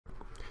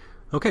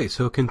Okay,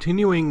 so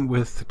continuing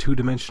with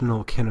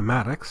two-dimensional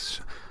kinematics,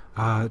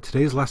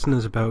 today's lesson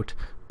is about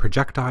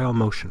projectile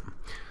motion.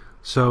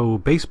 So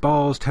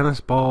baseballs, tennis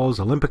balls,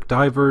 Olympic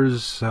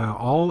divers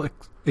all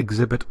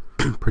exhibit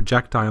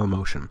projectile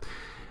motion.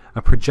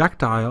 A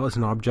projectile is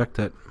an object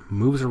that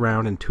moves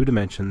around in two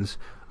dimensions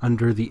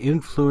under the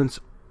influence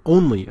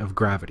only of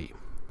gravity.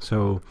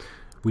 So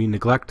we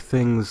neglect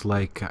things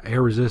like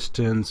air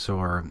resistance,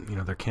 or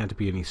there can't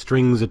be any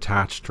strings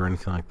attached or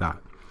anything like that.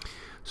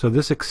 So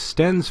this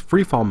extends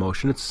freefall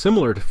motion. It's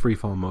similar to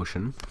freefall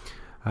motion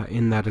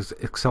in that it's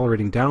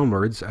accelerating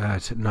downwards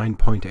at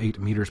 9.8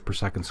 meters per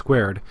second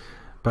squared,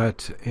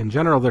 but in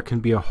general there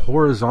can be a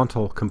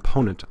horizontal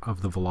component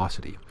of the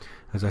velocity.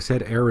 As I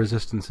said, air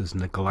resistance is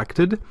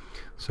neglected,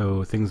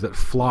 so things that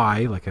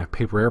fly, like a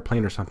paper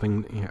airplane or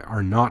something,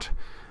 are not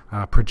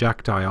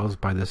projectiles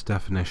by this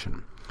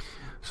definition.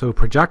 So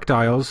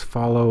projectiles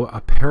follow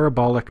a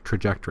parabolic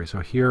trajectory.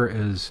 So here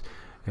is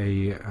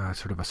a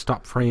sort of a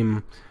stop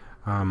frame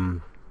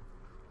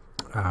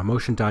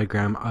motion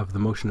diagram of the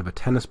motion of a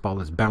tennis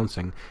ball is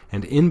bouncing,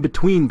 and in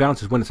between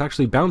bounces, when it's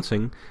actually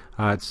bouncing,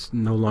 it's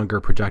no longer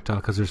a projectile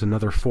because there's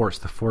another force,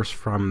 the force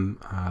from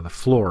the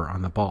floor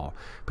on the ball.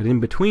 But in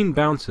between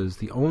bounces,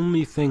 the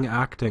only thing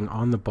acting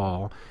on the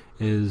ball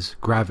is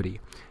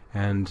gravity,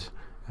 and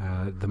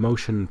the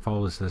motion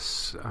follows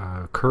this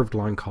curved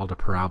line called a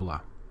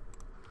parabola.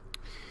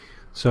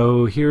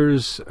 So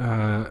here's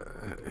a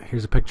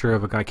picture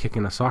of a guy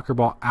kicking a soccer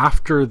ball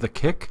after the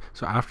kick.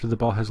 So after the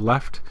ball has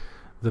left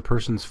the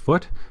person's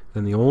foot,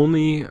 then the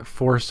only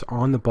force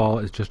on the ball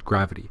is just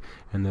gravity.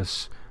 And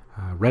this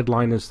red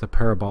line is the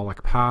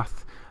parabolic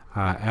path.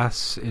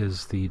 S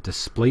is the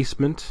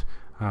displacement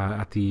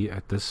at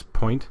this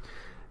point,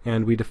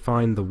 and we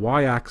define the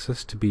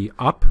y-axis to be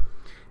up,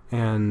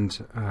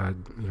 and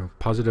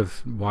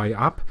positive y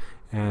up,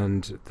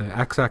 and the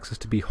x-axis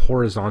to be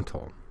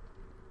horizontal.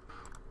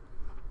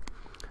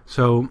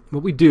 So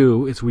what we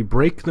do is we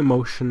break the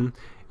motion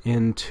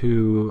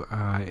into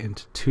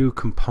two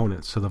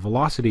components. So the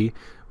velocity,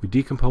 we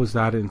decompose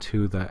that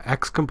into the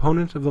x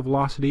component of the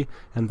velocity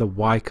and the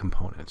y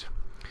component.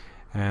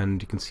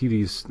 And you can see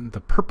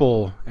the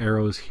purple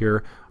arrows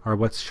here are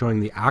what's showing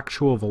the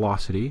actual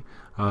velocity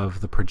of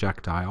the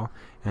projectile,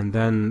 and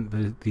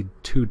then the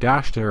two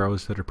dashed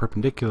arrows that are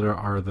perpendicular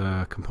are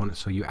the components.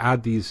 So you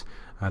add these,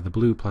 the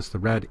blue plus the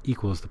red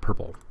equals the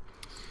purple.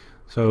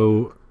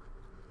 So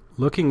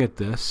looking at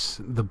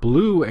this, the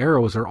blue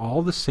arrows are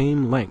all the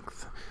same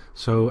length.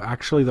 So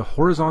actually the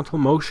horizontal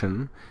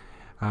motion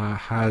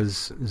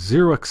has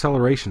zero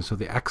acceleration, so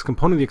the x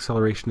component of the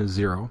acceleration is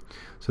zero.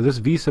 So this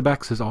v sub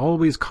x is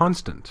always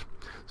constant.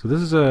 So this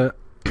is a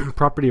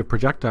property of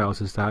projectiles,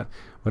 is that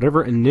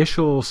whatever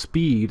initial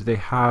speed they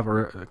have,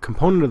 or a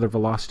component of their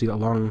velocity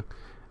along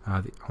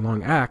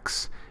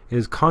x,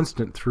 is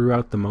constant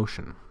throughout the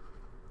motion.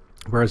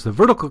 Whereas the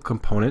vertical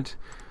component,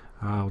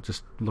 I'll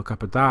just look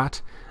up at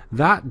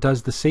that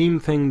does the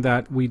same thing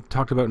that we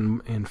talked about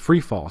in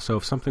free fall. So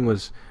if something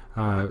was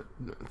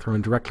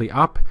thrown directly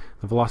up,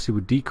 the velocity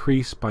would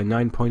decrease by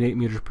 9.8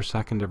 meters per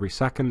second every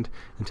second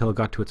until it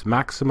got to its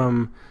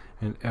maximum,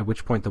 and at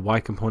which point the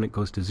y component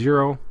goes to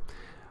zero.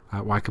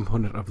 Y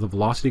component of the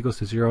velocity goes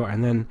to zero,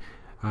 and then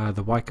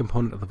the y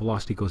component of the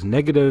velocity goes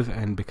negative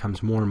and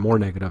becomes more and more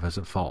negative as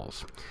it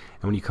falls.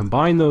 And when you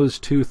combine those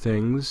two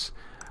things,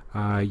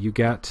 you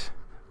get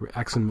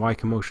x and y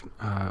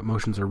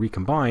motions are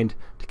recombined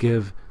to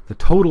give the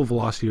total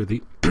velocity, or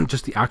the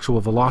just the actual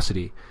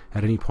velocity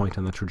at any point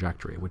on the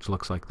trajectory, which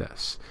looks like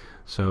this.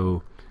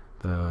 So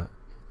the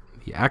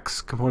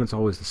x component is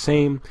always the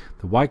same.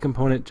 The y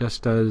component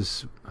just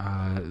does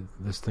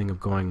this thing of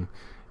going,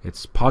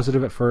 it's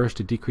positive at first,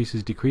 it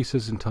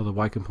decreases until the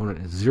y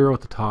component is zero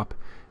at the top,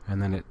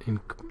 and then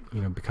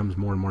it becomes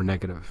more and more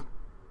negative.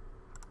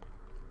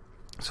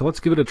 So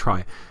let's give it a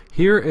try.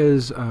 Here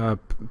is a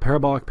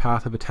parabolic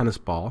path of a tennis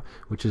ball,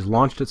 which is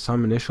launched at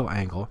some initial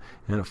angle,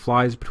 and it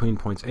flies between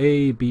points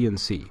A, B, and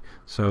C.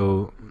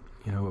 So,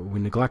 we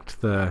neglect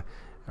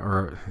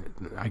or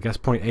I guess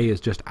point A is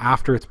just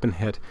after it's been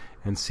hit,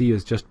 and C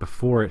is just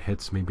before it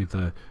hits maybe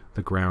the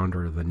ground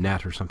or the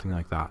net or something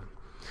like that.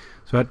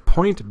 So at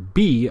point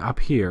B up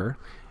here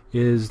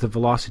is the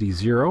velocity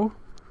 0,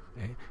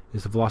 okay?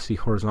 Is the velocity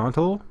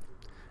horizontal,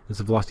 is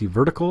the velocity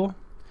vertical,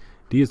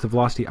 D is the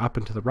velocity up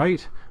and to the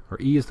right, or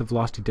E is the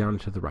velocity down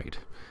and to the right.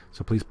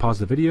 So please pause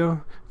the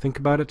video, think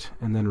about it,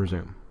 and then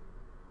resume.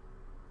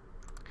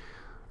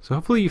 So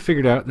hopefully you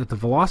figured out that the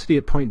velocity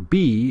at point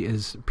B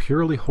is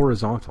purely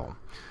horizontal.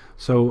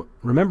 So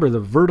remember, the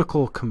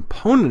vertical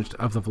component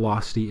of the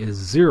velocity is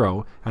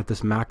 0 at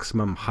this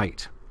maximum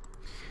height.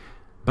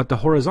 But the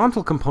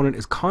horizontal component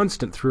is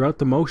constant throughout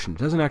the motion. It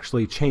doesn't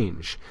actually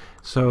change.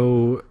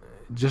 So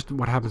just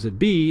what happens at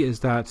B is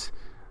that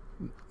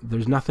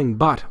there's nothing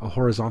but a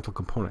horizontal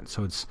component.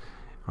 So it's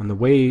on the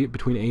way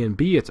between A and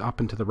B, it's up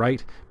and to the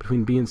right.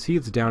 Between B and C,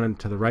 it's down and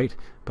to the right.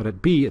 But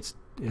at B,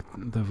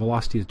 the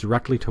velocity is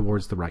directly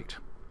towards the right.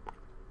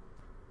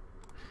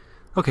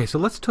 Okay, so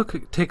let's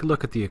take a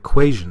look at the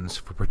equations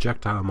for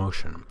projectile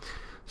motion.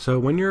 So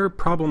when you're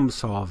problem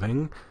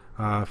solving,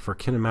 for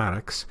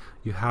kinematics,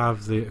 you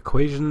have the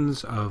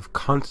equations of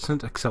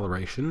constant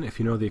acceleration, if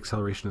you know the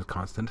acceleration is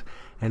constant,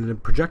 and in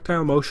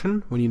projectile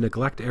motion, when you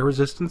neglect air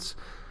resistance,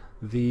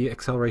 the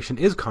acceleration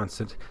is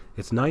constant.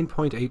 It's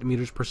 9.8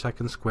 meters per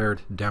second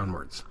squared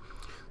downwards.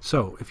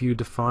 So if you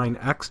define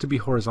x to be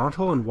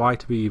horizontal and y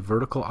to be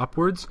vertical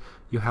upwards,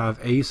 you have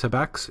a sub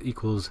x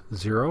equals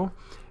 0,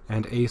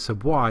 and a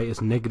sub y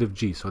is negative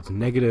g, so it's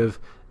negative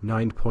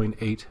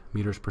 9.8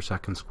 meters per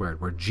second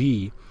squared, where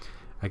g,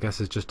 I guess,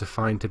 is just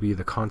defined to be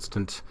the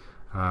constant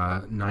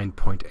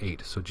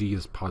 9.8. So g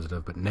is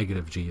positive, but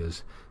negative g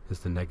is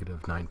the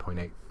negative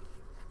 9.8.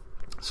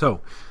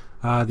 So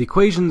the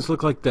equations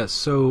look like this.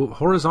 So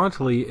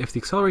horizontally, if the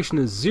acceleration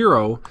is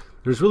 0,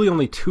 there's really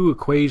only two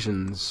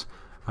equations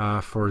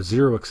for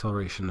 0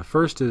 acceleration. The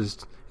first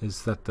is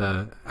that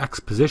the x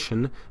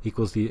position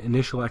equals the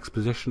initial x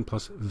position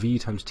plus v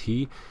times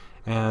t,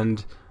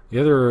 and the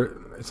other,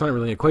 it's not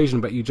really an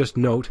equation, but you just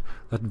note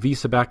that v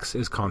sub x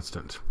is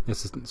constant.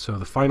 So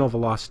the final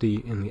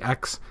velocity in the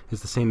x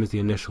is the same as the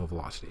initial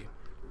velocity.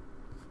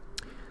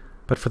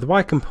 But for the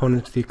y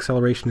component, the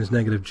acceleration is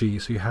negative g,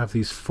 so you have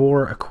these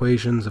four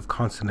equations of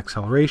constant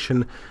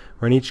acceleration,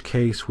 where in each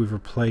case we've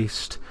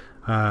replaced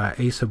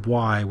a sub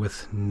y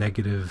with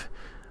negative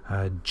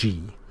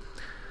g.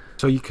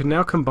 So you can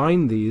now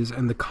combine these,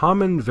 and the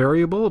common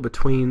variable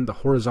between the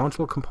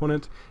horizontal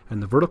component and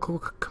the vertical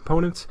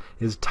components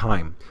is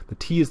time. The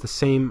t is the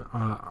same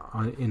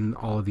in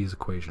all of these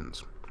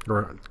equations,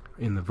 or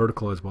in the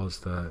vertical as well as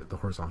the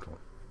horizontal.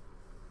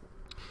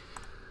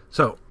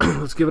 So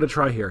let's give it a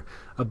try here.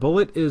 A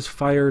bullet is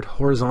fired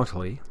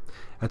horizontally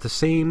at the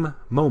same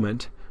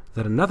moment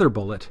that another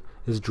bullet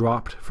is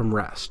dropped from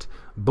rest.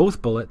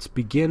 Both bullets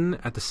begin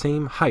at the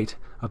same height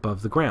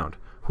above the ground.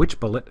 Which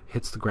bullet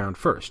hits the ground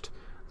first?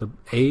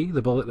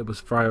 The bullet that was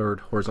fired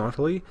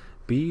horizontally,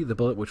 B, the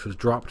bullet which was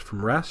dropped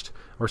from rest,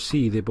 or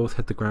C, they both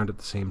hit the ground at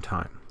the same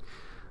time.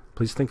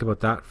 Please think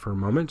about that for a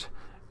moment,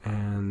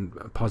 and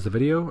pause the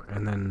video,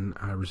 and then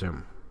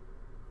resume.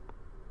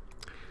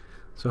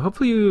 So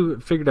hopefully you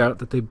figured out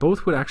that they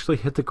both would actually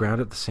hit the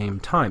ground at the same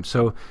time.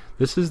 So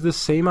this is the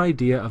same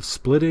idea of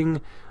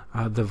splitting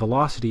the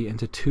velocity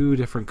into two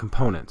different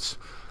components.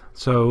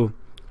 So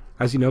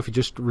as you know, if you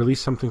just release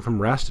something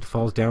from rest, it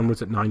falls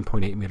downwards at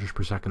 9.8 meters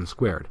per second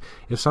squared.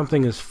 If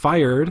something is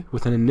fired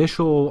with an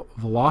initial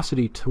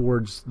velocity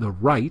towards the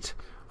right,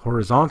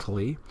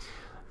 horizontally,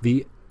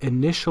 the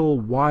initial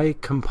y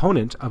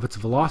component of its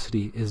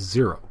velocity is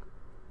 0.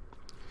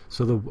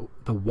 So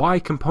the y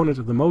component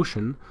of the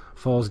motion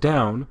falls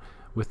down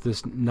with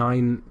this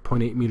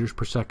 9.8 meters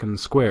per second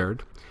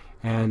squared,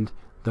 and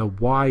the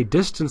y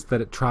distance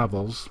that it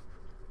travels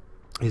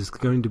is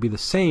going to be the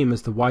same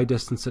as the y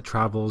distance it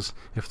travels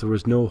if there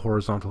was no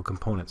horizontal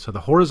component. So the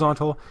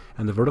horizontal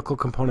and the vertical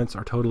components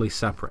are totally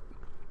separate.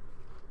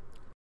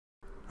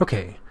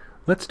 Okay,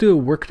 let's do a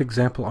worked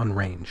example on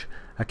range.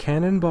 A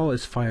cannonball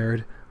is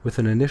fired with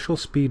an initial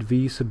speed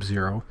v sub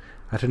 0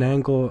 at an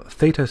angle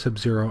theta sub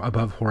 0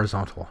 above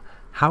horizontal.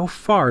 How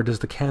far does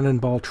the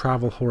cannonball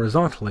travel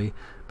horizontally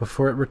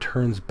before it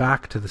returns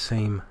back to the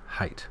same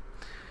height?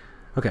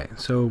 Okay,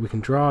 so we can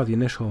draw the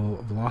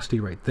initial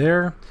velocity right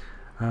there.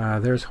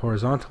 There's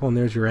horizontal, and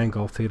there's your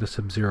angle theta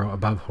sub 0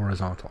 above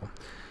horizontal.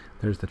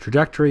 There's the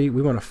trajectory.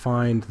 We want to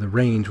find the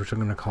range, which I'm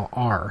going to call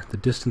r, the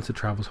distance it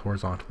travels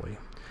horizontally.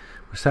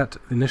 We set the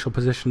initial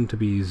position to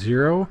be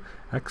 0,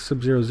 x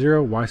sub 0,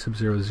 0, y sub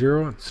 0,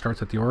 0. It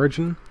starts at the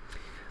origin.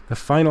 The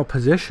final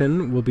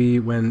position will be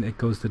when it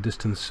goes the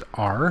distance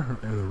r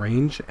in the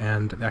range,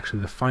 and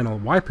actually the final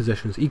y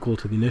position is equal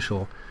to the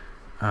initial,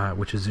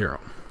 which is 0.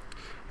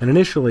 And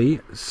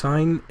initially,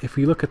 if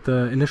we look at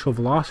the initial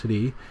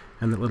velocity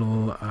and that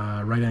little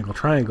right angle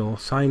triangle,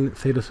 sine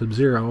theta sub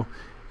 0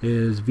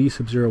 is v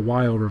sub 0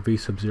 y over v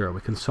sub 0.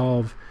 We can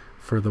solve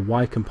for the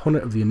y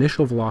component of the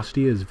initial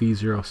velocity is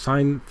v0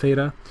 sine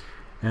theta,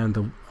 and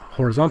the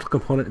horizontal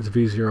component is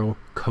v0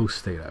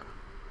 cos theta.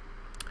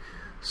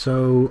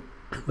 So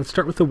let's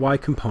start with the y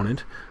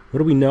component. What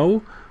do we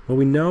know? Well,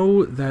 we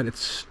know that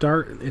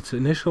its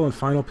initial and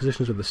final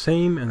positions are the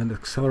same, and then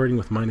accelerating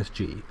with minus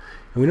g.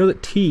 And we know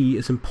that t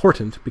is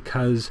important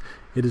because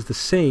it is the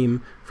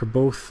same for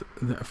both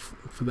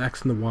for the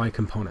x and the y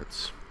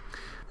components.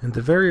 And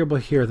the variable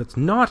here that's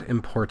not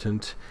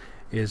important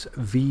is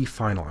v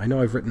final. I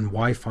know I've written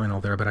y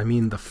final there, but I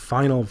mean the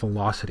final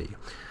velocity.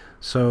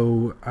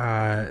 So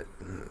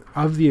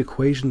of the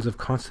equations of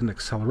constant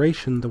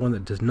acceleration, the one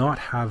that does not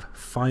have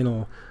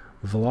final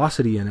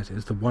velocity in it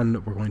is the one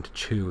that we're going to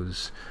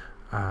choose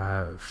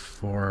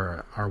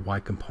for our y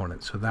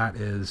component. So that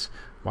is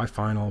y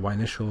final, y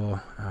initial,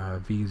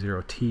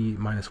 v0t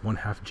minus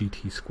 1/2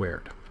 gt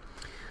squared.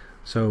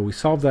 So we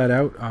solve that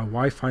out.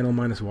 Y final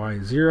minus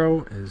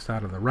y0 is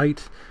that on the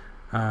right.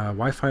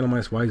 Y final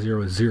minus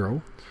y0 is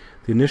 0.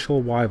 The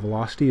initial y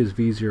velocity is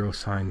v0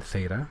 sine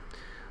theta.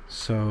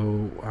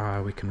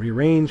 So we can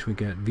rearrange. We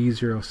get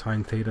v0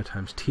 sine theta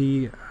times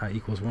t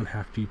equals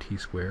 1/2 gt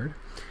squared.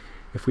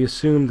 If we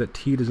assume that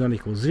t does not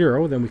equal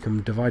 0, then we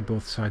can divide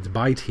both sides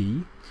by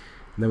t,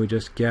 And then we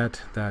just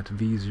get that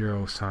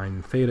v0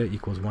 sine theta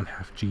equals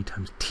 1/2 g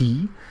times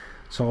t.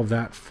 Solve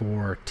that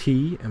for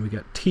t, and we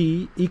get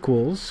t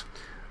equals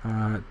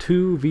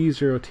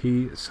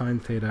 2v0t sine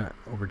theta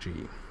over g.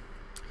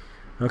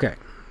 Okay,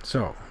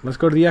 so let's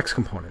go to the x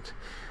component.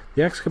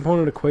 The x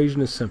component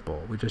equation is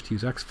simple. We just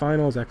use x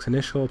final as x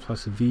initial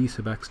plus v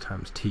sub x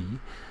times t,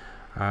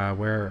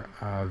 where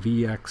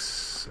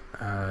vx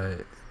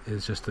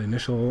is just the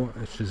initial,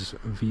 which is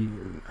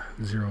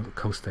v0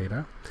 cos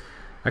theta.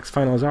 X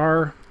final is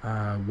r,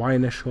 y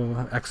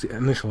initial, x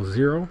initial is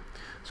 0.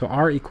 So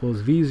r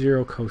equals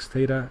v0 cos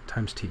theta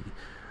times t.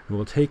 And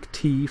we'll take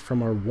t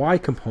from our y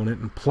component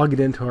and plug it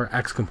into our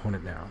x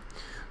component now.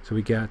 So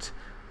we get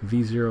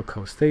v0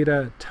 cos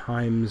theta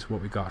times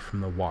what we got from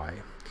the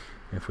y.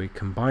 If we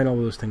combine all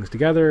those things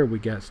together, we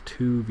get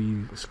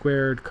 2v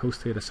squared cos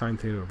theta sine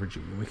theta over g.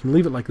 And we can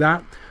leave it like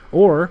that,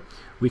 or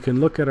we can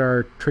look at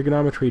our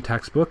trigonometry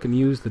textbook and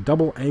use the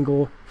double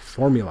angle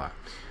formula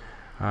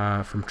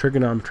from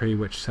trigonometry,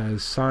 which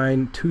says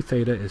sine 2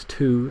 theta is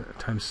 2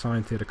 times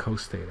sine theta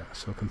cos theta.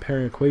 So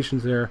comparing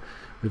equations there,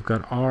 we've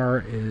got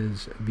r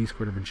is v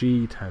squared over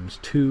g times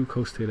 2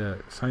 cos theta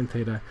sine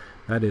theta.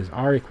 That is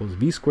r equals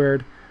v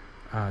squared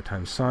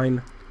times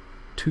sine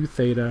 2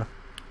 theta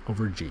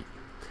over g.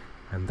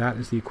 And that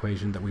is the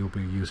equation that we will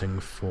be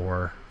using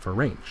for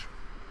range.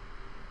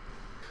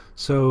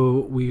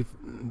 So we've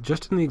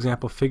just in the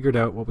example figured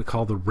out what we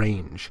call the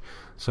range.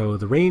 So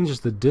the range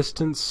is the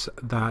distance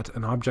that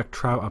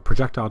a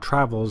projectile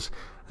travels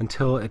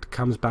until it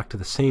comes back to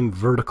the same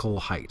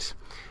vertical height.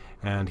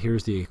 And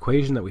here's the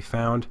equation that we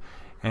found.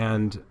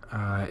 And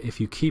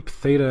if you keep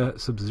theta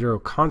sub 0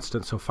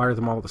 constant, so fire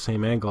them all at the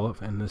same angle,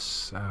 in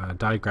this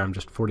diagram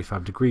just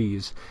 45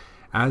 degrees,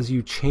 as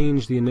you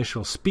change the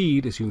initial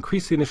speed, as you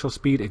increase the initial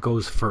speed, it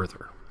goes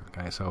further.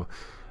 Okay, so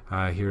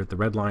here the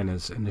red line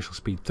is initial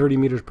speed 30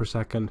 meters per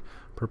second,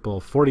 purple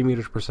 40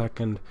 meters per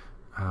second,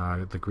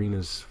 the green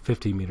is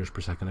 50 meters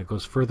per second. It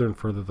goes further and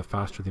further the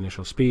faster the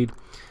initial speed.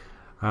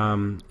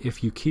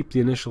 If you keep the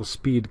initial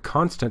speed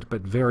constant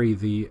but vary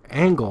the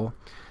angle,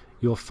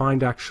 you'll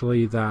find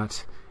actually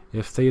that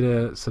if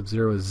theta sub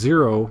 0 is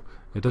 0,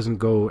 it doesn't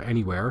go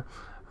anywhere.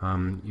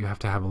 You have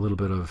to have a little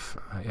bit of,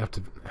 you have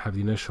to have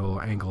the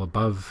initial angle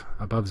above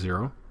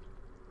 0,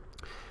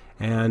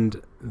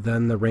 and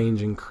then the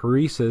range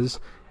increases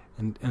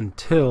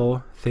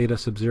until theta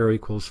sub 0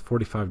 equals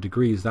 45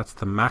 degrees. That's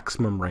the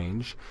maximum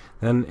range.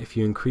 Then if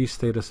you increase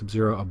theta sub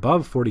 0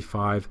 above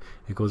 45,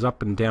 it goes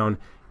up and down,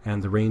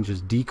 and the range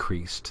is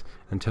decreased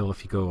until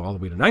if you go all the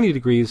way to 90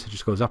 degrees, it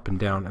just goes up and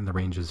down, and the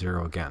range is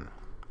 0 again.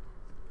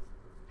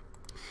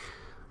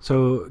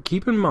 So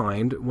keep in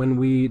mind, when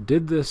we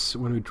derived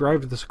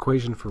this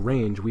equation for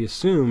range, we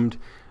assumed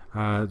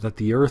that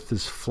the Earth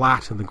is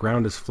flat and the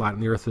ground is flat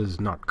and the Earth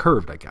is not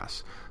curved, I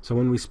guess. So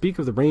when we speak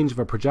of the range of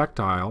a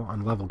projectile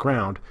on level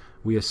ground,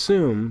 we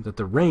assume that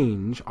the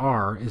range,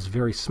 r, is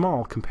very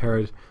small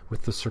compared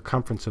with the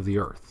circumference of the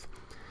Earth.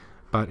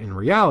 But in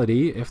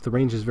reality, if the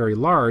range is very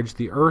large,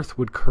 the Earth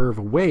would curve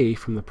away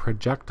from the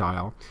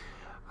projectile,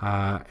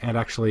 and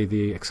actually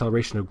the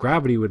acceleration of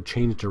gravity would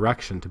change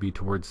direction to be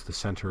towards the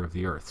center of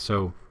the Earth.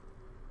 So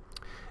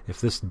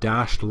if this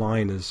dashed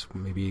line is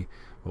maybe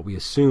what we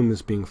assume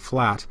is being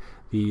flat,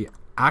 the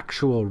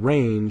actual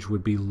range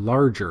would be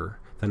larger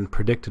than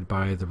predicted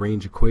by the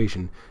range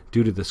equation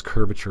due to this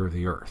curvature of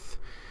the Earth.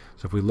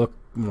 So if we look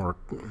more,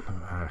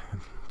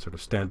 sort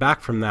of stand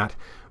back from that,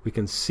 we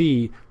can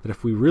see that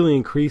if we really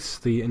increase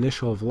the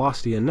initial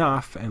velocity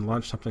enough and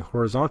launch something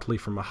horizontally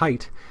from a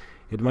height,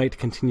 it might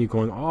continue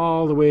going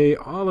all the way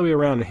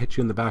around and hit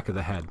you in the back of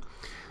the head.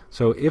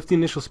 So if the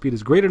initial speed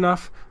is great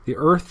enough, the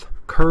Earth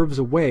curves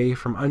away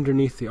from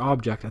underneath the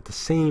object at the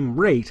same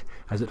rate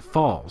as it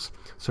falls.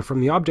 So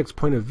from the object's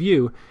point of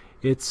view,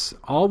 it's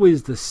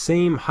always the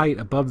same height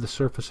above the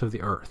surface of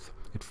the Earth.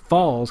 It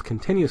falls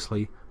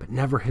continuously, but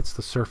never hits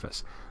the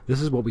surface.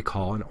 This is what we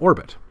call an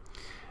orbit.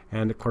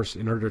 And of course,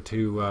 in order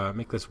to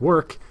make this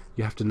work,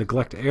 you have to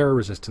neglect air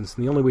resistance,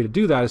 and the only way to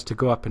do that is to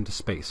go up into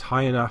space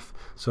high enough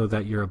so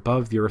that you're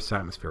above the Earth's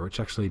atmosphere, which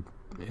actually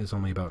is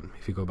only about,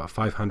 if you go about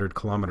 500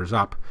 kilometers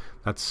up,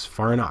 that's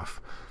far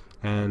enough.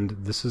 And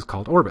this is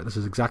called orbit. This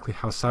is exactly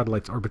how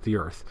satellites orbit the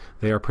Earth.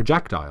 They are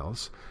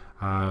projectiles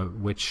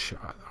which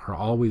are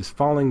always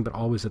falling, but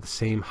always at the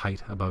same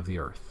height above the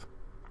Earth.